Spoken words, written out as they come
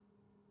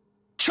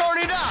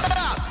it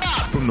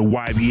up. From the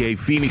YBA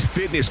Phoenix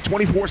Fitness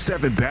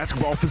 24/7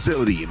 basketball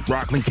facility in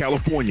Rockland,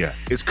 California,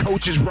 it's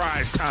Coach's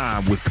Rise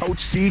time with Coach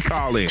C.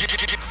 Collins.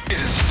 Get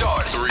it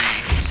started. 3,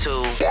 2,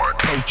 1.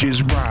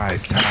 Coach's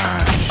Rise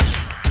time.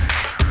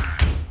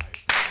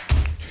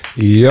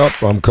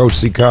 Yep, I'm Coach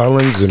C.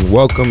 Collins, and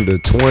welcome to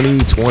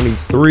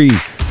 2023.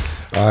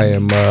 I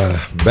am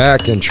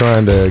back and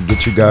trying to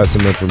get you guys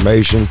some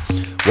information.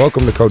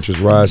 Welcome to Coach's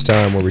Rise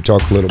time, where we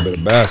talk a little bit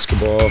of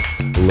basketball,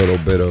 a little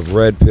bit of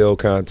red pill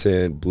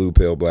content, blue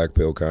pill, black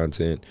pill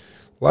content,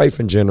 life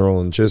in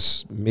general, and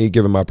just me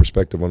giving my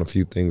perspective on a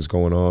few things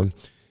going on.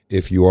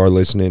 If you are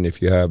listening,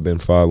 if you have been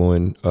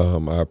following,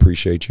 I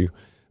appreciate you.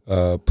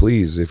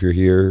 Please, if you're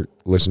here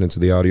listening to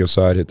the audio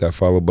side, hit that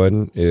follow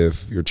button.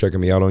 If you're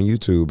checking me out on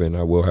YouTube, and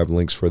I will have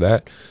links for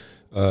that,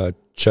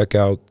 check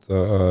out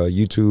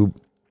YouTube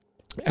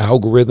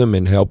algorithm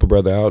and help a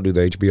brother out. Do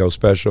the HBO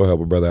special, help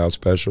a brother out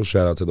special.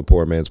 Shout out to the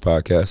Poor Man's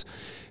Podcast.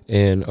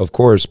 And, of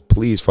course,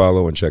 please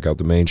follow and check out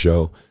the main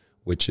show,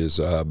 which is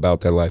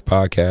About That Life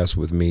podcast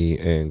with me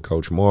and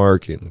Coach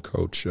Mark and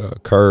Coach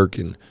Kirk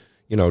and,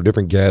 you know,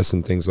 different guests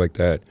and things like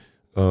that.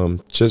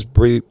 Just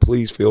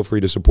please feel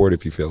free to support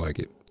if you feel like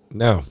it.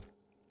 Now,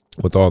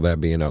 with all that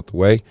being out the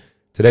way,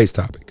 today's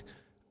topic,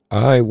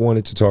 I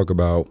wanted to talk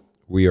about,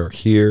 we are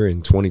here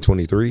in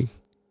 2023,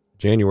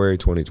 January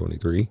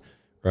 2023,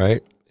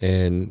 right?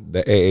 And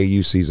the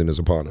AAU season is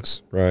upon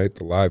us, right?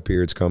 The live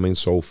period's coming.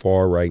 So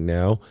far right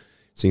now,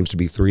 seems to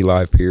be 3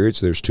 live periods.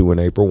 There's 2 in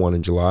April, 1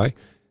 in July.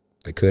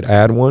 They could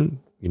add one.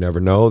 You never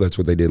know. That's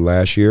what they did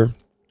last year.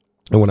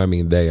 And when I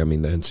mean they, I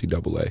mean the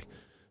NCAA.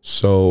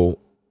 So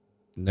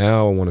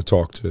now I want to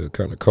talk to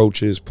kind of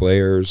coaches,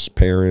 players,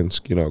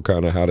 parents, you know,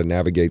 kind of how to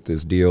navigate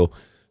this deal.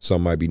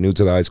 Some might be new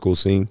to the high school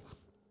scene.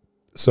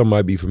 Some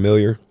might be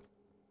familiar,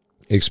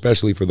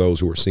 especially for those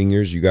who are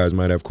seniors. You guys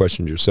might have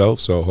questions yourself,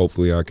 so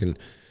hopefully I can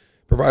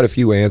provide a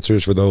few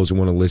answers for those who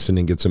want to listen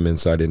and get some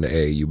insight into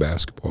AAU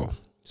basketball.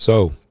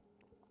 So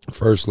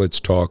first,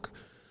 let's talk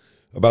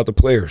about the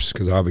players,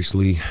 because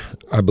obviously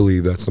I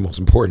believe that's the most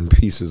important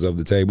pieces of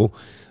the table.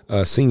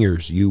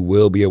 Seniors, you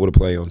will be able to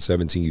play on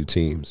 17U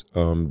teams.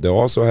 They'll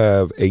also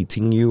have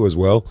 18U as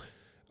well,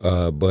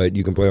 but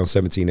you can play on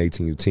 17,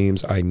 18U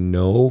teams. I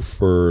know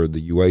for the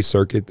UA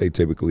circuit, they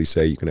typically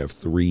say you can have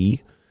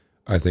 3,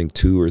 I think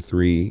 2 or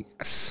 3,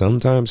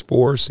 sometimes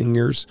 4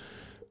 seniors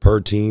per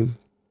team.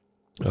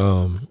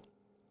 And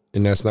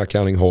that's not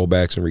counting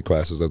holdbacks and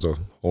reclasses. That's a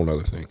whole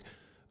nother thing.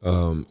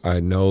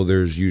 I know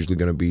there's usually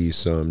going to be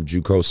some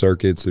JUCO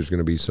circuits. There's going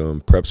to be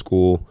some prep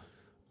school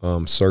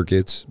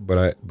circuits,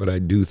 but I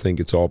do think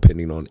it's all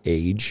pending on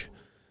age,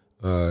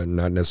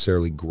 not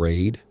necessarily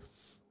grade.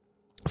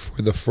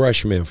 For the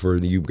freshmen, for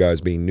you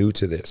guys being new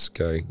to this,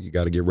 okay, you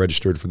got to get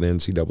registered for the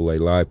NCAA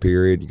live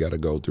period. You got to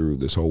go through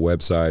this whole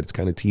website. It's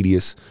kind of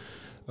tedious.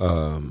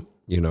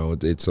 You know,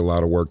 it's a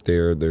lot of work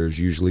there. There's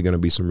usually going to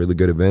be some really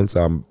good events.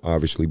 I'm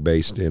obviously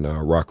based in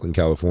Rockland,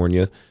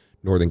 California,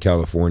 Northern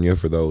California,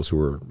 for those who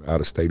are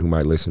out of state who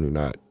might listen who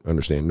not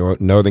understand.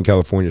 Northern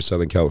California,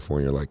 Southern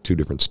California are like 2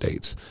 different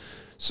states.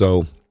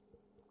 So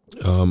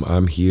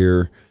I'm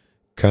here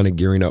kind of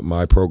gearing up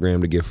my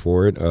program to get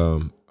for it.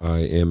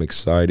 I am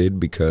excited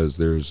because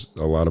there's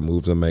a lot of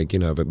moves I'm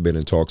making. I've been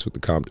in talks with the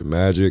Compton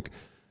Magic.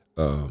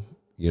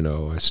 You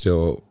know, I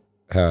still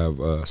have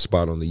a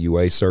spot on the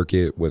UA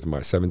circuit with my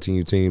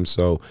 17U team.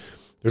 So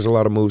there's a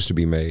lot of moves to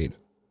be made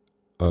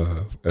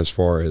as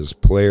far as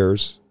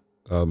players.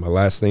 My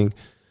last thing,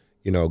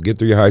 you know, get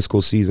through your high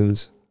school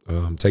seasons.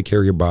 Take care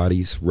of your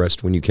bodies.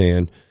 Rest when you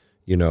can.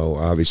 You know,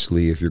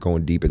 obviously, if you're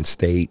going deep in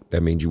state,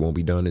 that means you won't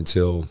be done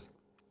until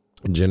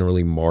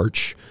generally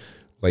March,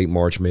 late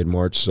March,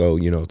 mid-March. So,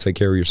 you know, take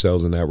care of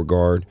yourselves in that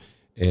regard,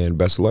 and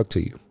best of luck to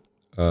you.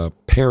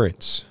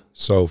 Parents,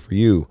 so for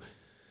you,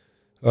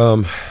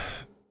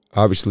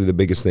 obviously the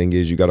biggest thing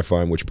is you got to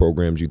find which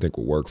programs you think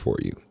will work for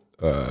you.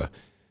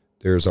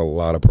 There's a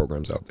lot of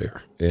programs out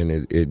there,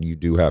 and you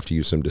do have to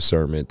use some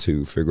discernment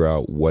to figure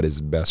out what is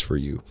best for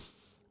you.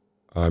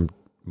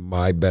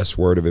 My best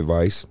word of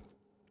advice,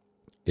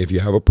 if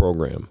you have a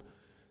program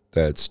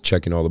that's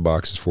checking all the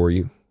boxes for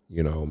you,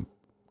 you know,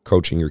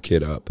 coaching your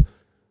kid up,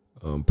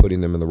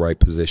 putting them in the right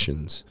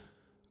positions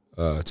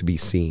to be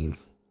seen.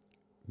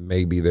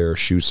 Maybe they're a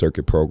shoe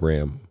circuit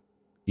program,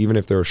 even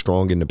if they're a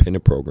strong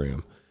independent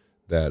program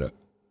that,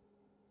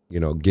 you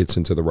know, gets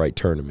into the right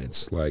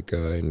tournaments. Like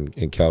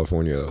in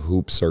California, a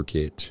hoop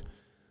circuit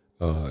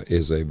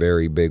is a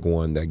very big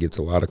one that gets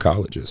a lot of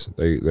colleges.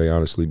 They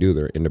honestly do.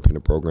 They're an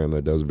independent program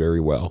that does very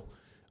well.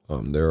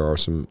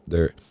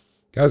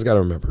 Guys got to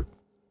remember,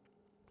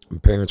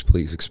 parents,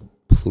 please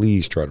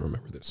try to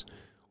remember this.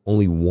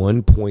 Only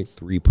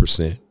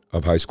 1.3%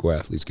 of high school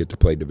athletes get to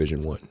play Division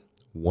I.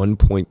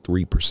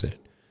 1.3%,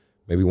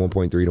 maybe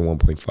 1.3 to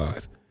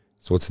 1.5.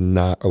 So it's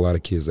not a lot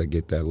of kids that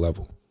get that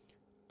level.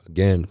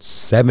 Again,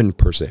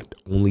 7%,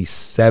 only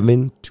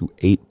 7 to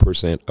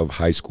 8% of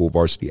high school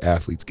varsity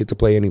athletes get to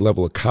play any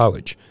level of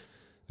college.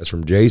 That's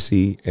from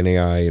JC,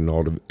 NAI, and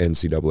all the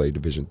NCAA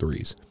Division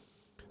IIIs.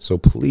 So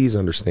please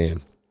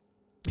understand,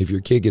 If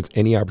your kid gets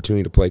any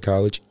opportunity to play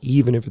college,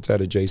 even if it's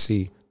at a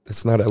JC,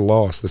 that's not a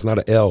loss. That's not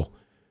an L.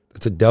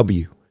 That's a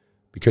W,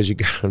 because you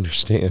got to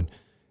understand,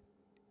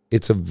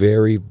 it's a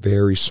very,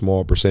 very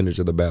small percentage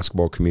of the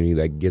basketball community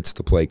that gets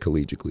to play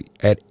collegiately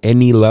at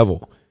any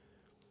level.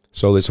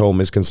 So this whole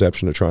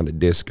misconception of trying to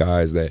diss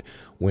guys that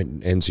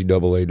went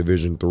NCAA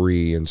Division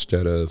III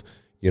instead of,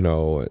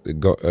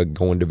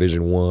 going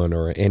Division I,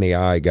 or an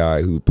NAI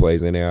guy who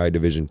plays NAI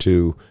Division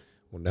II.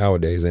 Well,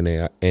 nowadays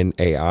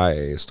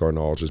NAIA is starting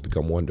to all just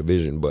become one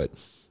division, but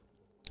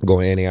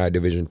going NAI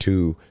Division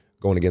II,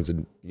 going against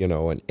an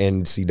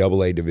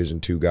NCAA Division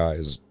II guy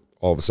is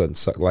all of a sudden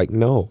like,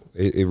 no,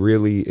 it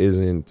really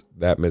isn't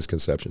that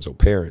misconception. So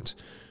parents,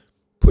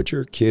 put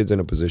your kids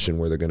in a position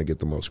where they're going to get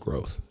the most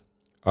growth.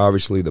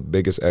 Obviously, the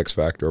biggest X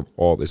factor of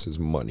all this is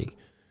money.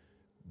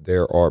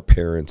 There are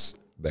parents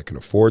that can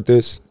afford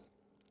this,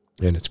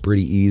 and it's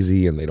pretty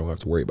easy, and they don't have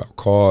to worry about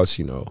costs.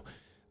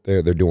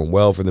 They're doing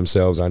well for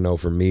themselves. I know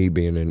for me,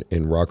 being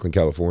in Rockland,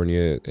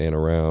 California, and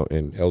around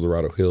in El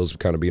Dorado Hills,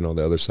 kind of being on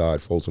the other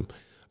side, Folsom,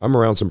 I'm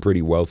around some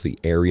pretty wealthy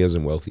areas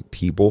and wealthy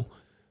people,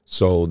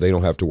 so they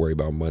don't have to worry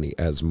about money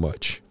as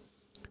much.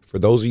 For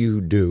those of you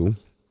who do,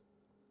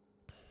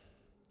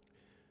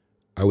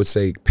 I would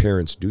say,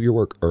 parents, do your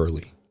work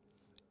early.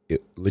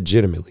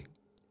 Legitimately,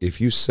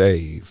 if you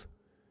save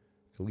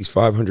at least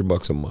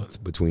 $500 a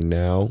month between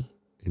now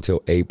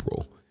until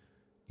April,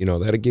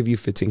 that'll give you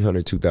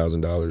 $1,500,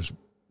 $2,000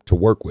 to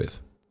work with.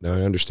 Now,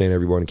 I understand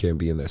everyone can't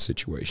be in that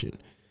situation.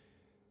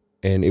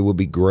 And it would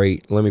be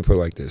great. Let me put it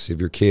like this. If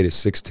your kid is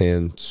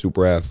 6'10",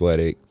 super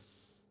athletic,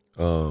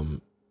 all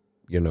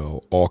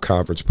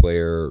conference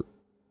player,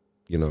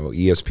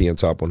 ESPN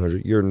top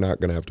 100, you're not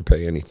going to have to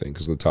pay anything,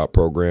 because the top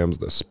programs,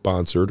 the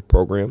sponsored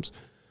programs,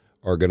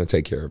 are going to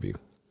take care of you.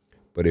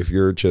 But if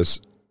you're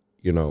just,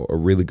 a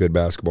really good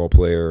basketball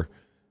player,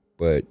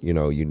 but,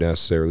 you're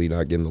necessarily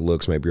not getting the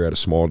looks, maybe you're at a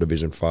small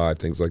Division V,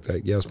 things like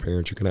that, yes,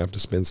 parents, you're going to have to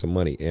spend some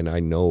money. And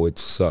I know it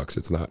sucks.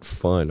 It's not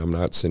fun. I'm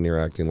not sitting there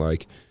acting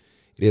like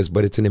it is,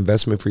 but it's an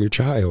investment for your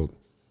child.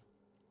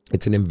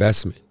 It's an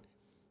investment.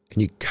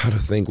 And you got to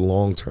think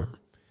long term.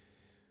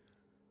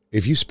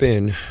 If you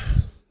spend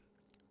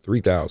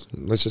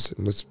 $3,000,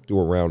 let's do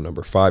a round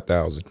number,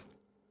 $5,000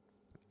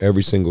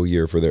 every single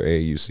year for their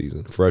AAU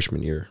season,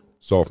 freshman year,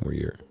 sophomore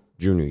year,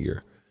 junior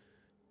year.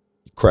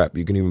 Crap,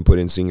 you can even put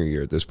in senior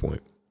year at this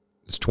point.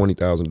 It's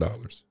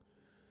 $20,000.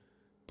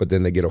 But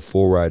then they get a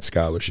full ride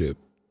scholarship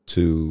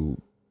to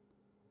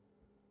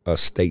a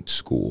state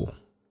school,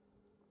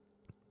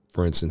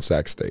 for instance,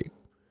 Sac State.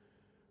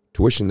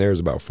 Tuition there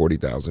is about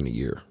 $40,000 a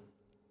year.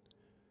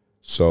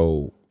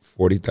 So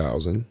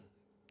 $40,000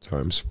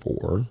 times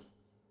 4.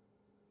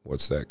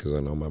 What's that? Because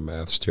I know my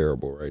math's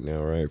terrible right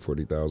now, right?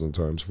 40,000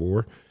 times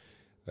 4.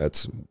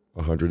 That's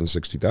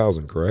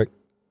 $160,000, correct?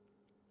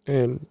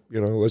 And,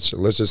 let's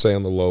just say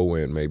on the low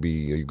end, maybe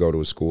you go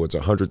to a school, it's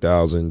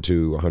 $100,000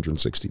 to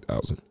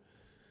 $160,000.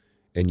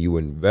 And you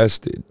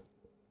invested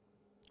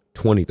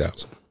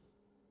 $20,000.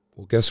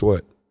 Well, guess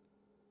what?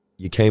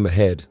 You came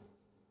ahead.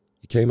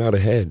 You came out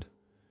ahead.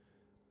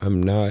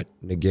 I'm not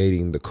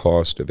negating the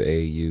cost of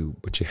AAU,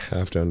 but you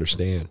have to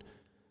understand,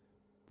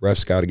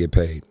 refs got to get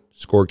paid.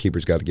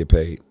 Scorekeepers got to get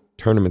paid.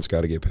 Tournaments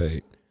got to get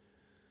paid.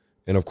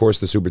 And, of course,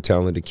 the super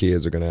talented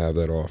kids are going to have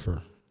that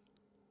offer.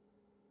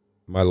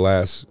 My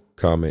last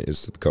comment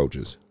is to the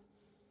coaches.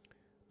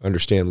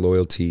 Understand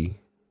loyalty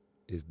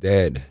is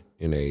dead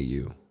in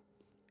AAU.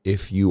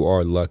 If you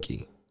are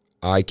lucky,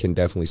 I can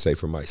definitely say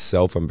for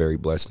myself, I'm very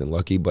blessed and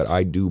lucky, but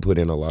I do put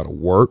in a lot of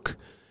work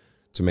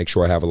to make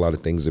sure I have a lot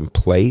of things in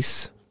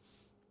place.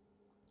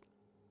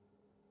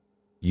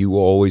 You will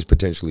always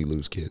potentially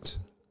lose kids.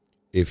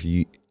 If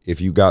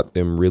you got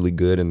them really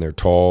good and they're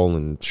tall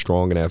and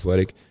strong and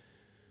athletic,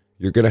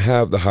 you're going to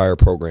have the higher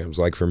programs.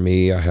 Like for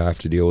me, I have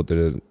to deal with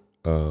the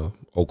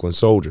Oakland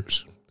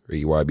Soldiers, their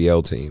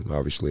EYBL team.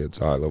 Obviously, it's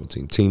a high-level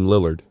team. Team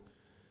Lillard,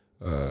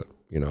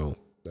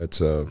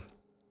 that's a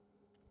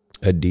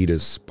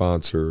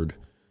Adidas-sponsored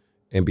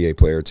NBA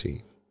player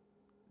team.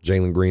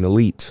 Jalen Green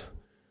Elite.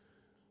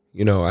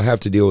 I have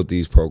to deal with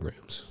these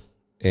programs.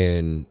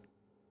 And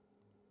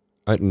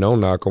no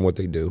knock on what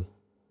they do,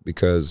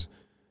 because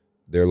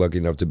they're lucky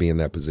enough to be in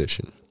that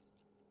position.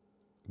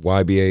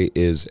 YBA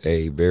is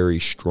a very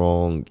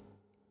strong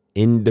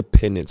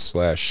independent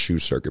 / shoe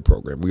circuit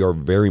program. We are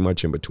very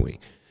much in between.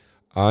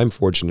 I'm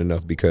fortunate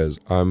enough because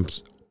I'm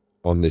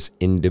on this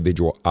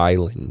individual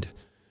island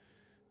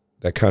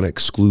that kind of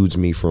excludes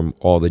me from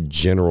all the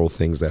general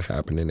things that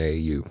happen in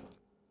AAU.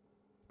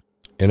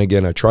 And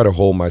again, I try to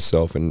hold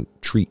myself and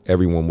treat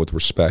everyone with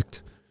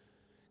respect,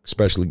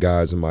 especially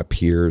guys and my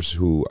peers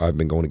who I've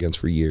been going against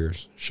for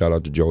years. Shout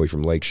out to Joey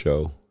from Lake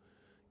Show,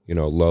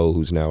 Lowe,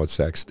 who's now at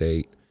Sac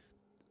State,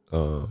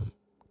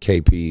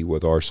 KP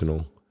with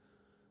Arsenal,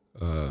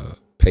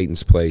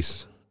 Peyton's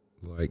Place,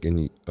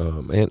 and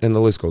the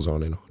list goes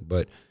on and on.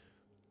 But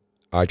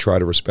I try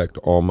to respect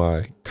all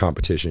my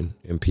competition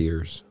and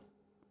peers.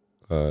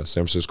 San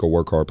Francisco,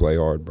 work hard, play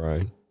hard,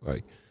 Brian.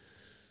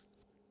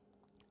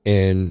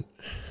 And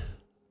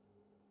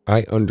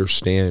I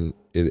understand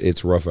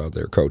it's rough out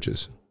there,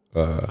 coaches.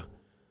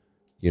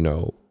 You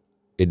know,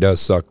 it does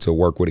suck to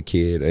work with a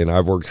kid. And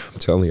I'm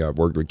telling you, I've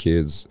worked with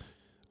kids.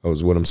 I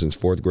was with them since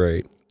 4th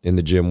grade, in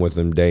the gym with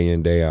them day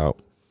in, day out.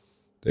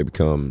 They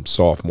become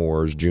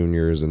sophomores,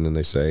 juniors, and then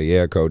they say,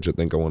 yeah, coach, I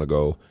think I want to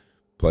go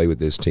play with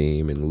this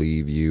team and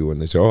leave you.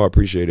 And they say, oh, I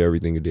appreciate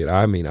everything you did.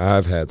 I mean,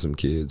 I've had some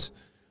kids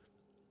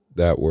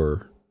that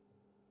were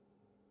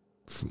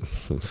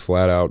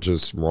flat out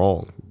just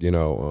wrong. You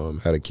know,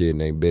 had a kid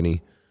named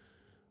Benny.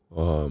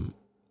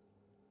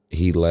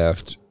 He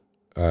left.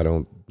 I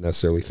don't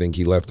necessarily think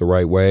he left the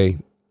right way,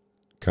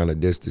 kind of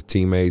dissed his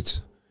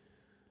teammates,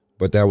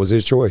 but that was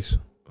his choice.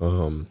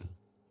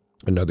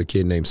 Another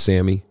kid named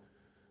Sammy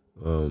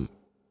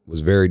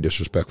was very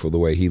disrespectful the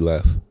way he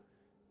left.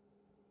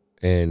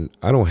 And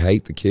I don't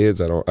hate the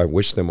kids. I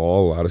wish them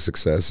all a lot of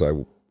success. I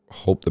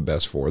hope the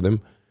best for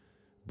them.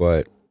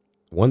 But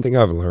one thing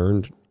I've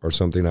learned, or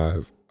something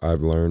I've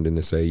learned in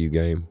this AAU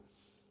game,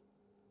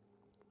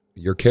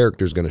 your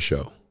character's going to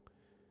show.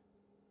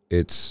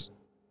 It's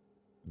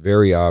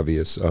very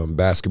obvious.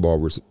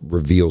 Basketball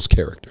reveals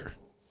character.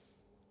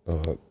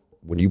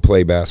 When you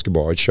play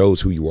basketball, it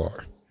shows who you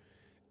are.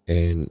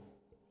 And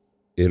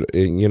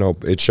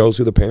it shows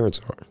who the parents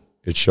are.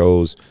 It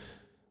shows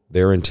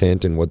their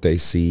intent and what they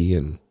see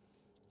and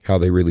how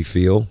they really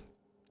feel.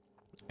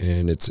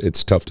 And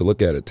it's tough to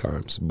look at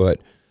times.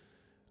 But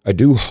I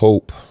do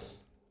hope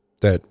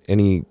that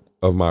any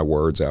of my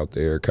words out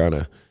there kind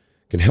of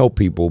can help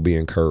people be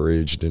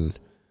encouraged, and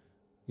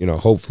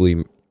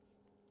hopefully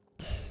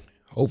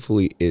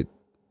it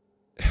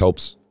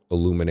helps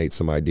illuminate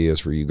some ideas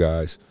for you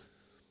guys.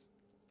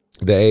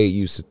 The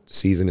AAU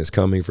season is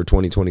coming for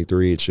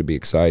 2023. It should be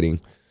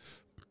exciting.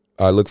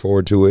 I look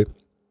forward to it.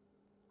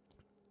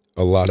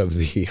 A lot of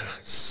the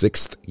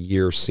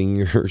 6th-year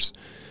seniors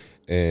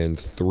and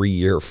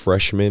 3-year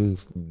freshmen,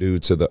 due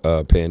to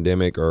the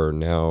pandemic, are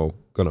now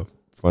going to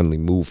finally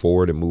move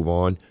forward and move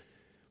on.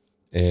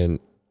 And,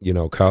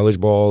 college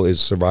ball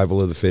is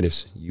survival of the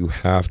fittest. You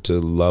have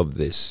to love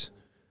this.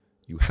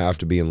 You have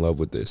to be in love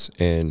with this.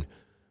 And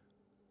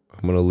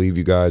I'm going to leave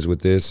you guys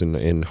with this,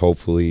 and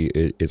hopefully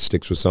it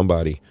sticks with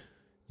somebody.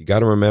 You got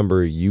to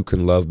remember, you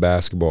can love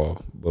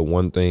basketball, but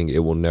one thing, it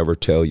will never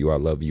tell you I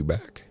love you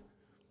back.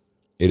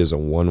 It is a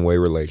one-way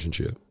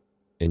relationship,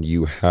 and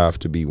you have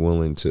to be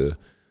willing to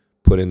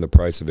put in the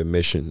price of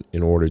admission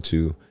in order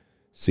to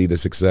see the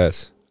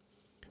success.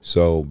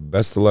 So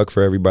best of luck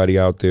for everybody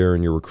out there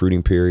in your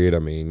recruiting period. I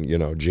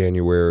mean,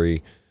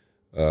 January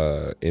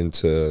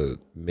into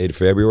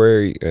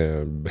mid-February,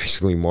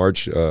 basically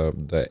March,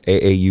 the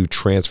AAU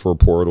transfer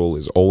portal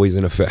is always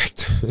in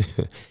effect.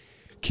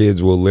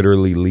 Kids will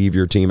literally leave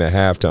your team at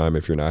halftime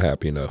if you're not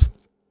happy enough.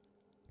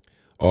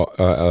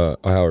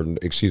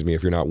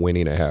 If you're not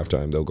winning at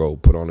halftime, they'll go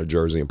put on a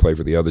jersey and play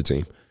for the other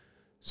team.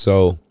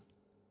 So,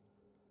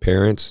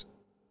 parents,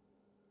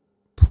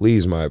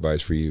 please, my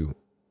advice for you,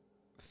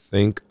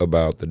 think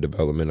about the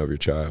development of your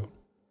child.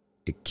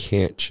 It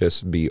can't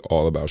just be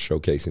all about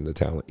showcasing the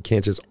talent. It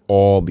can't just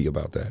all be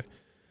about that.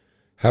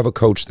 Have a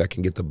coach that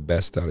can get the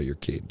best out of your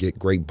kid, get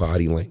great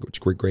body language,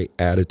 great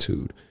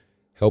attitude,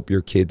 help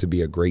your kid to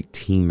be a great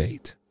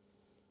teammate.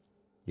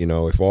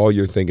 If all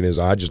you're thinking is,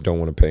 I just don't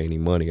want to pay any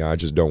money,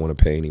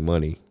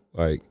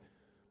 like,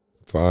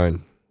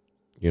 fine.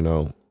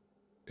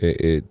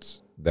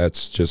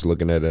 That's just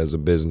looking at it as a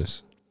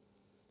business.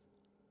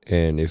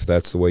 And if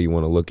that's the way you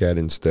want to look at it,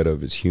 instead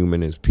of as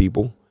human as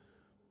people,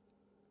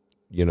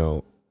 you're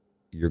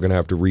going to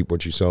have to reap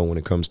what you sow when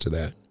it comes to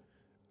that.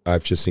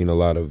 I've just seen a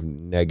lot of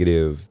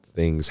negative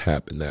things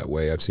happen that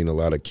way. I've seen a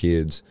lot of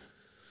kids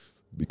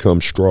become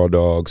straw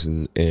dogs,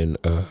 and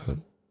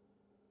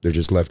they're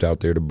just left out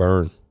there to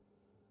burn.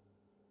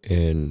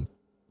 And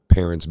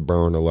parents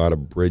burn a lot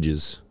of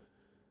bridges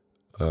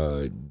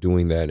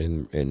doing that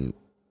and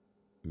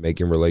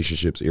making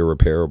relationships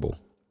irreparable.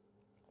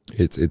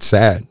 It's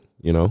sad,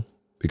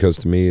 because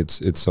to me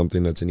it's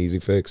something that's an easy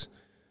fix.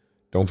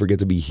 Don't forget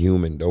to be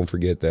human. Don't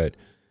forget that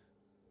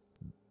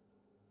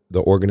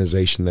the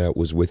organization that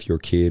was with your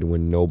kid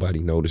when nobody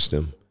noticed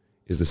him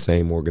is the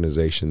same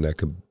organization that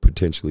could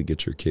potentially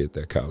get your kid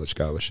that college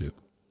scholarship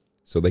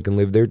so they can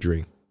live their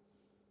dream.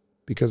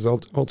 Because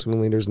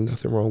ultimately, there's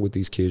nothing wrong with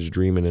these kids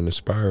dreaming and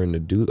aspiring to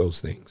do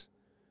those things.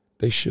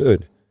 They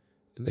should,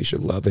 and they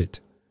should love it.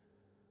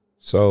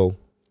 So,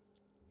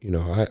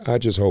 I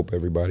just hope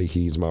everybody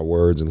heeds my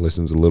words and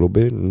listens a little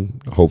bit,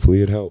 and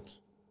hopefully it helps.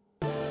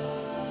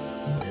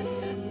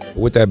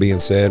 With that being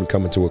said,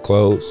 coming to a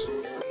close,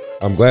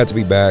 I'm glad to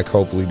be back,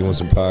 hopefully doing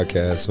some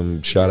podcasts.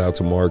 Some shout out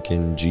to Mark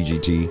and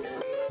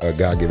GGT,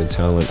 God-Given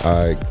Talent.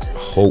 I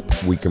hope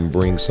we can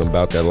bring some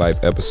About That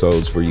Life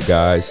episodes for you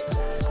guys.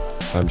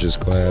 I'm just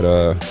glad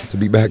to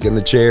be back in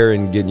the chair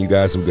and getting you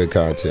guys some good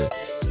content.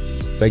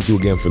 Thank you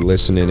again for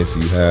listening if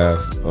you have.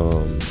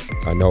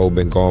 I know I've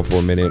been gone for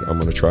a minute. I'm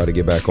going to try to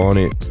get back on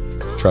it,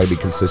 try to be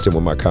consistent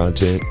with my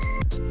content.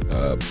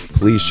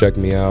 Please check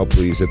me out.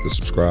 Please hit the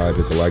subscribe,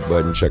 hit the like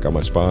button, check out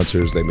my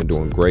sponsors. They've been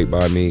doing great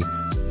by me.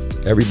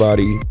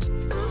 Everybody,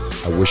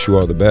 I wish you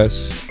all the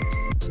best.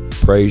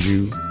 Praise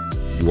you.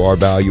 You are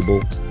valuable.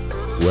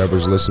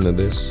 Whoever's listening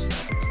to this,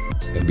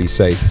 and be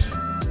safe.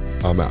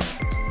 I'm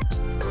out.